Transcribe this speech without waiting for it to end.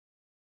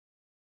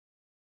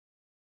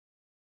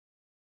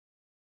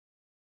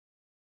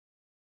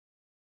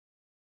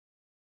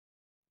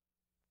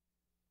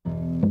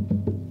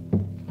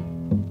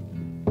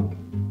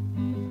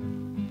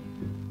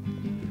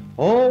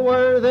Oh,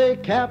 worthy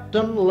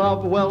Captain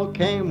Lovewell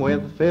came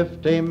with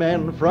 50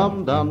 men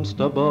from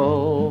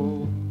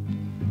Dunstable,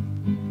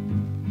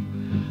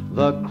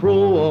 the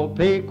cruel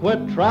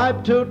Pequot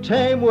tribe to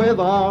tame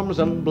with arms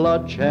and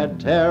bloodshed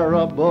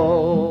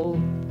terrible.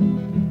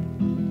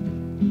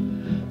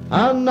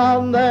 And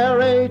on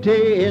their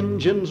 80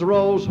 Indians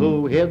rose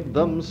who hid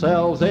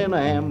themselves in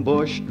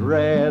ambush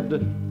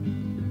dread.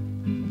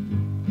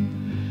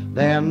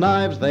 Their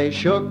knives they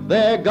shook,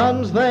 their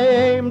guns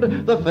they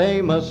aimed, the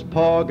famous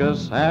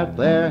Paugus at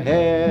their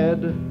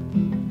head.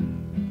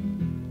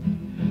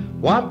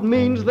 What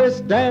means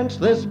this dance,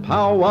 this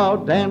powwow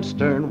dance?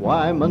 Stern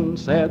Wyman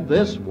said,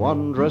 this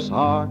wondrous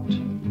art.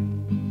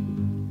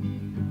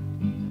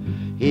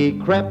 He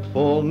crept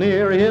full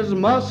near, his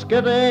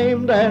musket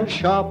aimed, and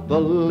shot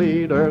the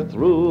leader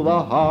through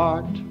the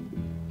heart.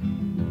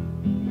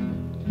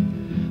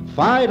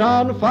 Fight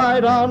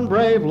on,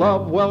 brave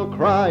Lovewell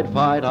cried,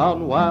 fight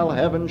on while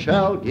heaven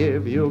shall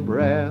give you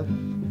breath.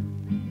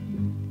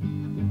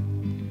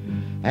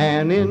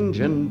 An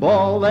Injun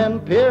ball then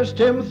pierced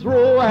him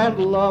through, and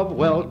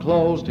Lovewell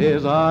closed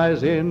his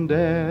eyes in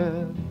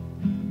death.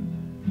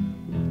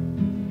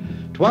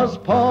 'Twas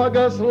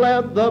Paugus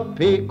led the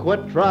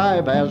Pequot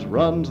tribe, as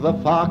runs the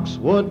fox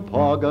would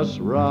Paugus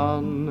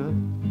run.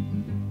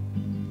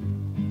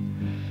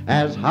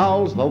 As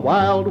howls the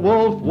wild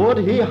wolf would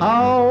he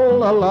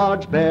howl, a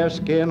large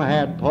bearskin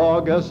had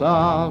Paugus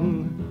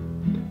on.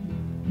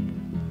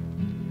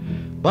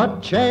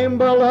 But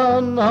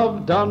Chamberlain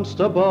of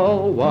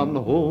Dunstable, one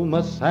whom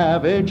a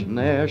savage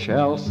ne'er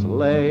shall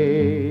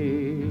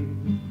slay,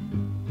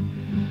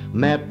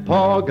 met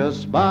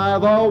Paugus by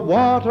the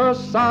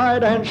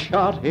waterside and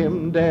shot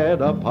him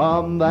dead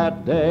upon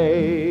that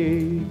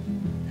day.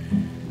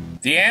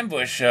 The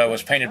ambush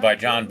was painted by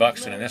John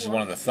Buxton, and this is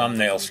one of the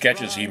thumbnail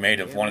sketches he made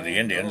of one of the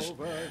Indians,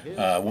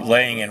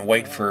 laying in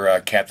wait for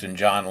Captain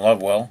John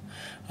Lovewell.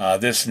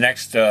 This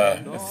next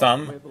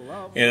thumb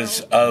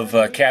is of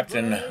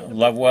Captain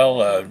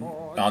Lovewell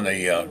on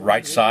the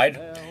right side,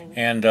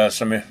 and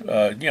some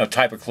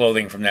type of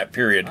clothing from that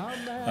period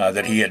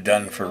that he had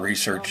done for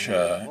research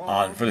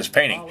for this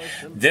painting.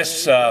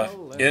 This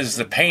is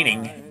the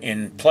painting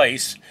in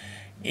place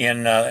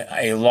in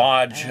a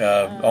lodge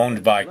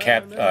owned by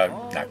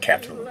not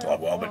Captain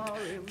Lovewell, but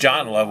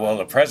John Lovewell,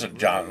 the present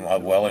John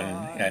Lovewell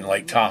in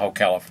Lake Tahoe,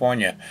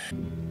 California.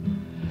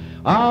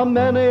 Ah,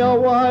 many a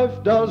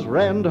wife does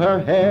rend her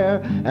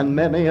hair, and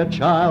many a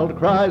child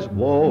cries,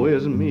 woe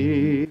is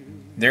me.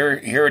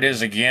 Here it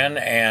is again,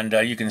 and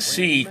you can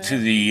see to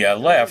the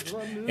left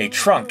a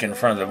trunk in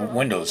front of the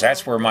windows.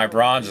 That's where my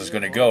bronze is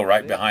going to go,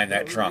 right behind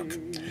that trunk,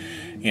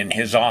 in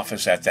his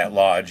office at that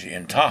lodge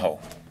in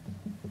Tahoe.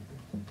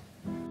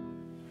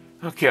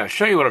 Okay, I'll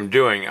show you what I'm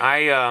doing.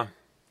 I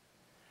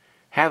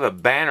have a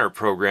banner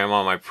program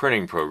on my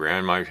printing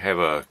program. I have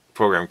a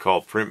program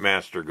called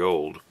Printmaster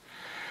Gold.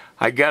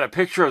 I got a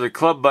picture of the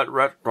club butt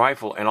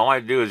rifle, and all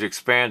I do is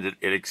expand it.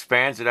 It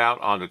expands it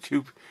out onto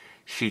 2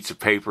 sheets of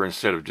paper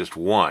instead of just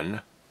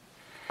 1.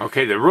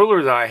 Okay, the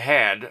ruler that I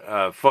had,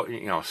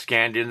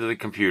 scanned into the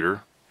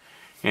computer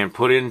and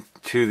put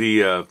into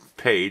the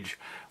page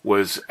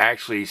was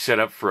actually set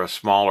up for a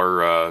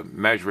smaller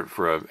measurement,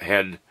 for a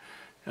head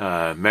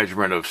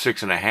measurement of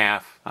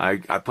 6.5.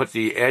 I put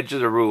the edge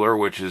of the ruler,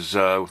 which is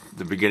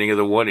the beginning of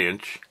the 1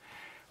 inch,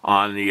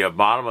 on the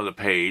bottom of the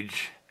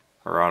page,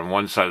 or on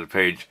one side of the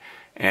page,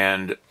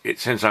 and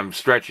since I'm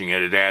stretching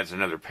it, it adds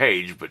another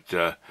page, but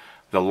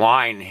the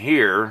line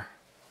here,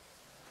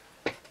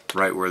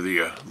 right where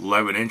the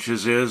 11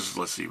 inches is,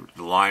 let's see,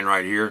 the line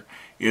right here,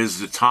 is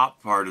the top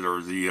part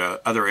of the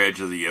other edge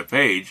of the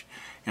page,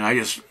 and I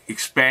just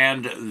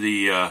expand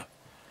the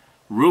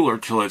ruler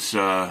till it's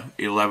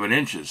 11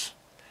 inches.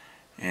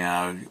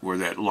 Where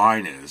that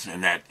line is,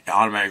 and that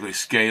automatically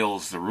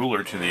scales the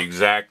ruler to the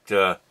exact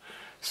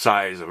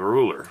size of a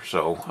ruler.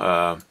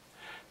 So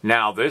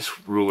now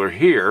this ruler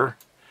here,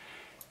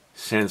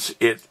 since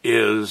it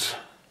is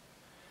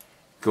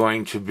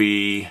going to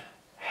be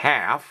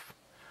half,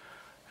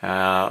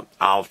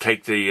 I'll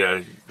take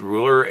the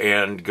ruler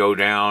and go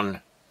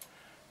down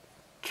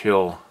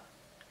till,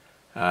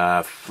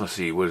 let's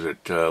see, was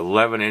it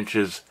 11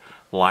 inches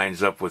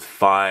lines up with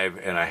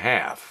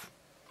 5.5.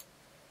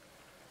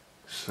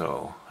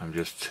 So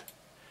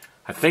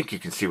I think you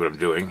can see what I'm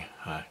doing.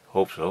 I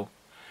hope so.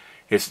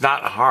 It's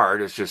not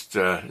hard, it's just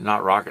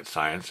not rocket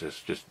science.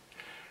 It's just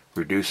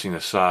reducing the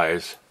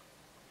size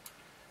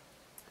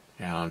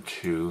down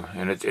to,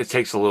 and it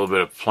takes a little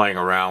bit of playing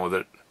around with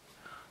it.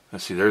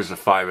 Let's see, there's the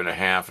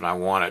 5.5, and I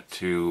want it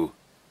to,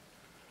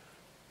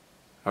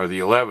 or the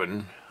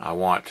 11, I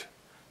want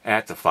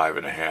at the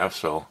 5.5,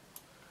 so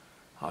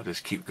I'll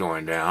just keep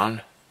going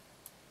down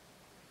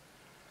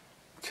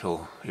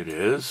till it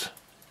is.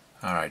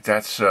 Alright,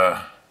 that's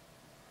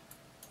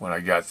what I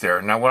got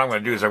there. Now what I'm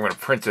going to do is I'm going to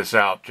print this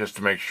out just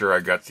to make sure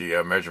I got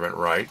the measurement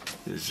right.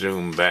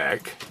 Zoom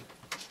back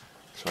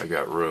so I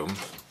got room.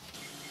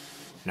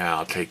 Now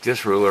I'll take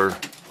this ruler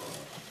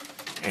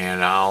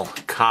and I'll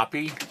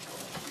copy,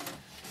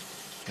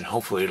 and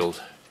hopefully it'll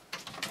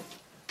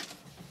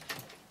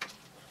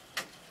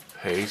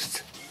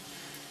Paste.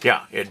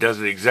 Yeah, it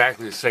does it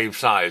exactly the same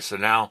size. So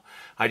now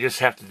I just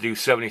have to do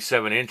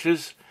 77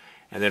 inches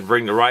and then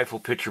bring the rifle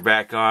picture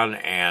back on,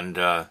 and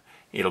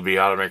it'll be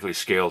automatically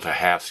scaled to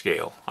half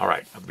scale.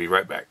 Alright, I'll be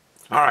right back.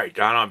 Alright,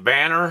 on a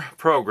banner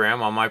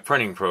program, on my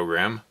printing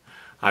program,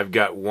 I've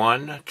got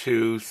 1,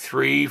 2,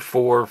 3,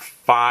 4,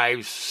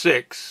 5,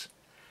 6,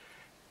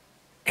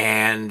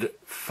 and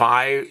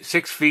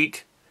 6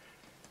 feet,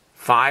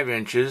 5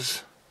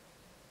 inches,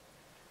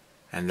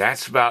 and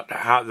that's about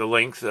how the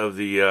length of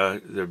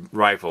the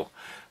rifle.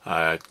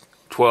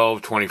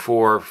 12,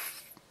 24,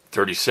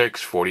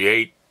 36,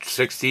 48,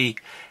 60,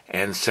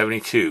 and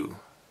 72,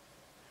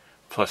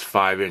 plus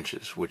 5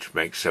 inches, which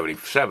makes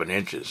 77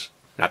 inches.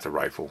 Not the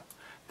rifle,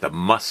 the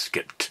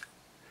musket.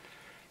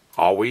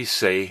 Always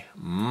say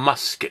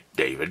musket,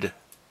 David.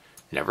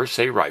 Never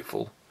say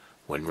rifle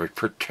when we're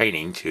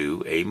pertaining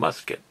to a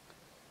musket.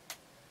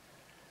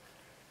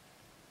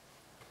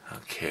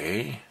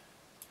 Okay.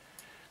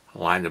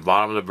 Line the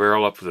bottom of the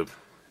barrel up to the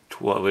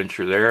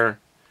 12-incher there,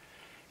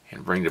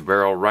 and bring the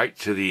barrel right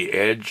to the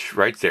edge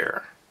right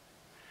there.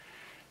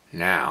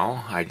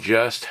 Now I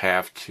just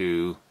have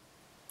to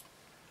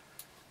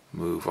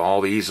move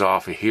all these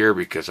off of here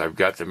because I've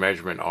got the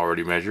measurement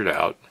already measured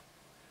out.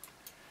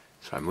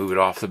 So I move it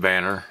off the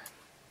banner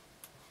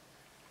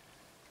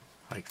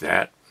like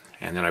that,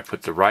 and then I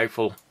put the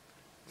rifle,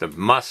 the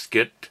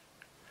musket,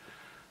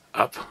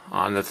 up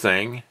on the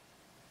thing.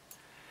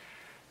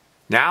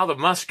 Now the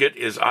musket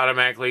is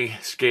automatically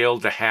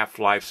scaled to half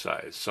life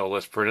size. So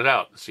let's print it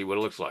out and see what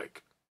it looks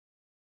like.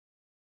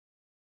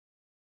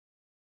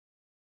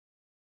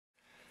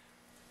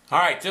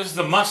 Alright, this is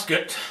the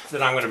musket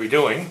that I'm going to be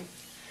doing.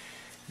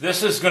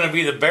 This is going to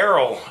be the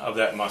barrel of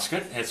that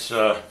musket. It's,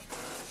 I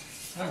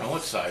don't know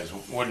what size,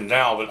 wooden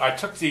dowel, but I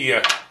took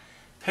the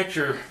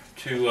picture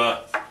to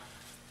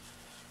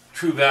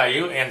True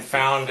Value and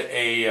found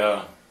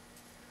a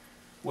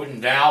wooden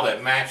dowel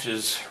that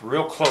matches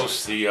real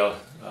close the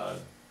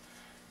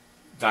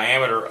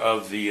diameter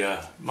of the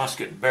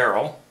musket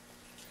barrel.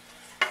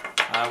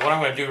 What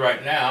I'm going to do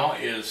right now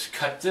is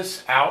cut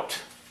this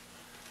out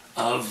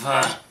of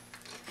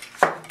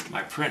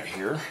my print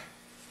here.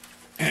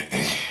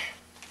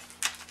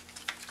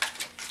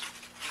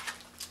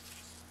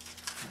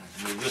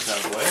 Move this out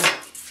of the way.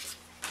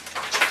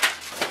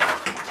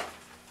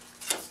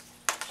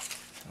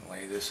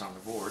 Lay this on the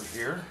board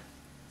here.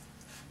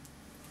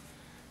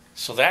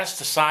 So that's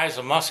the size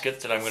of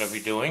musket that I'm going to be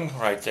doing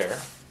right there.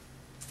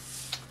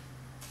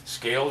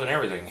 Scaled and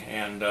everything.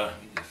 And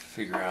you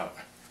figure out.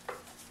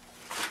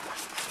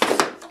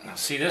 Now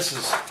see, this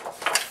is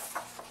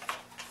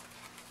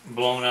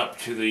blown up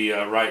to the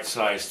right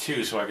size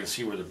too, so I can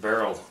see where the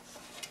barrel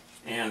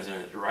ends,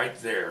 and it's right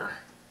there.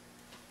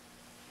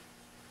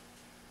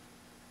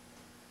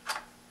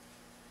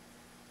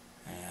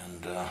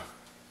 And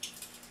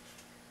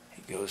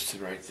it goes to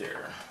right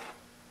there.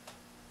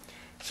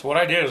 So what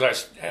I did is I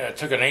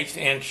took an 1/8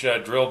 inch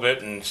drill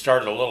bit and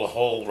started a little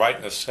hole right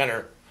in the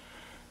center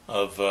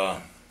of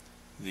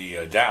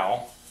the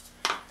dowel.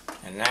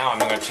 And now I'm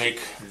going to take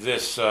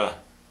this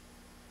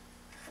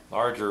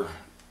larger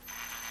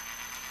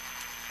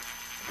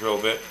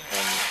drill bit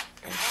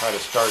and try to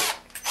start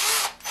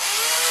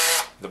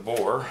the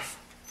bore.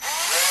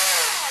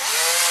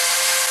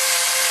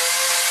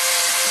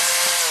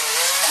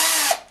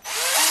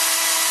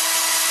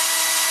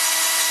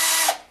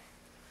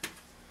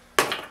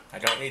 I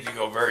don't need to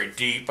go very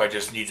deep, I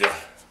just need to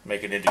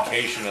make an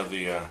indication of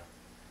the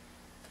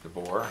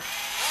bore.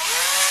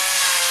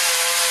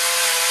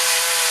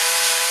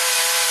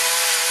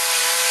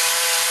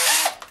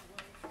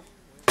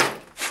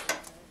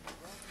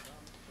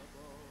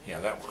 Yeah,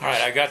 that works.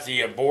 Alright, I got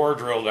the bore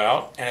drilled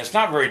out, and it's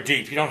not very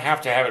deep. You don't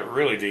have to have it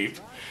really deep.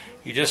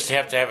 You just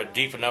have to have it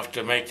deep enough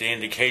to make the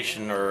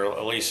indication, or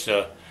at least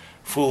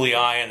fool the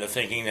eye into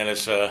thinking that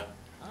it's a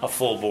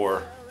full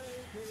bore.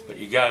 But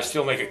you got to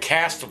still make it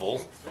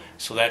castable,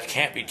 so that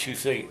can't be too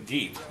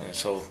deep. And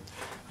so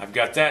I've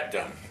got that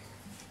done.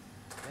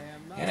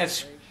 And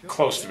it's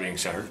close to being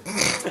centered.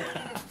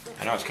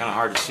 I know it's kind of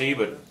hard to see,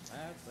 but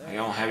I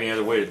don't have any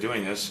other way of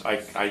doing this.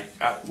 I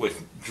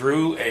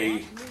withdrew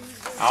a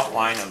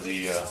outline of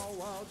the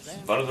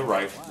butt of the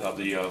rifle, of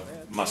the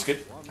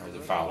musket, or the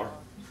Fowler,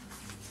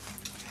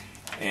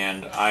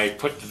 and I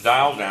put the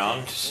dowel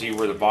down to see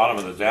where the bottom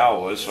of the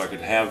dowel was, so I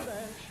could have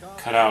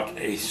cut out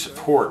a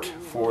support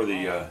for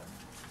the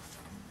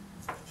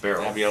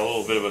barrel. Maybe a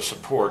little bit of a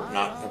support,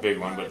 not a big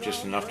one, but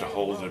just enough to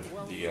hold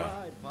the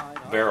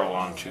barrel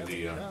onto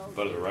the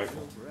butt of the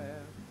rifle.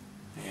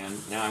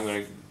 And now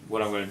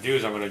what I'm going to do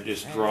is I'm going to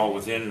just draw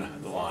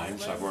within the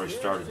lines. I've already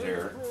started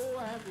there.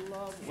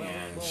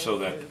 And so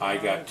that I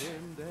got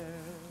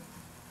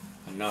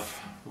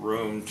enough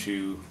room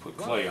to put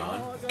clay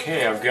on.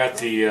 Okay, I've got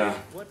the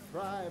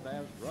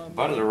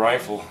butt of the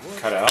rifle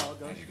cut out,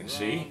 as you can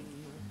see.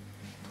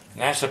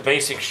 And that's the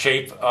basic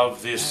shape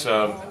of this,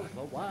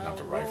 not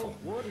the rifle,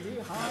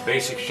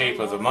 basic shape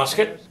of the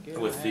musket,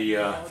 with the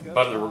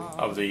butt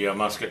of the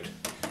musket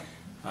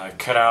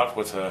cut out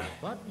with a,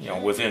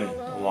 within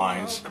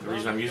lines. The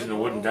reason I'm using the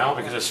wooden dowel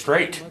because it's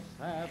straight,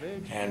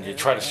 and you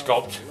try to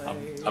sculpt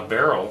a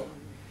barrel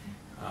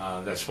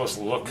that's supposed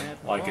to look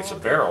like it's a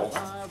barrel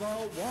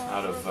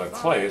out of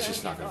clay. It's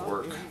just not going to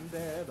work.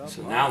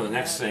 So now the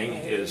next thing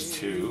is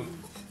to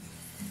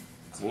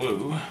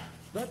glue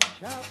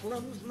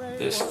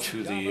this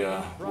to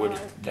the wood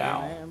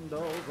dowel.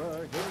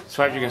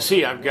 So as you can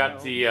see, I've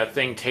got the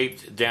thing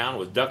taped down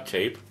with duct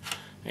tape,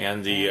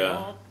 and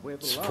the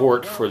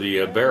support for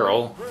the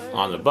barrel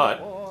on the butt,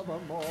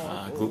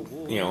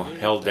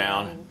 held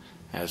down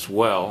as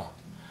well.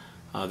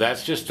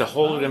 That's just to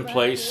hold it in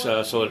place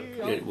so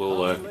it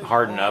will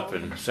harden up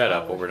and set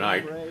up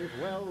overnight.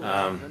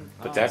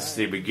 But that's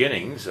the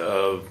beginnings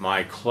of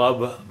my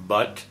club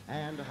butt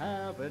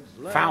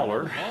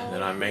Fowler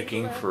that I'm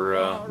making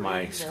for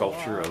my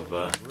sculpture of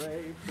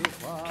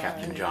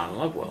Captain John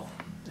Lovewell.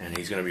 And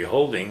he's going to be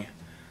holding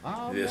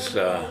this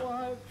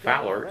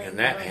Fowler in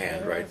that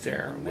hand right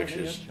there, which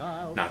is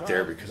not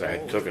there because I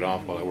took it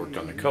off while I worked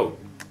on the coat.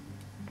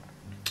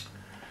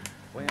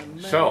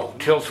 So,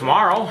 till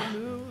tomorrow,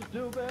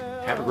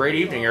 have a great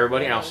evening,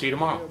 everybody, and I'll see you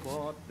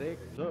tomorrow.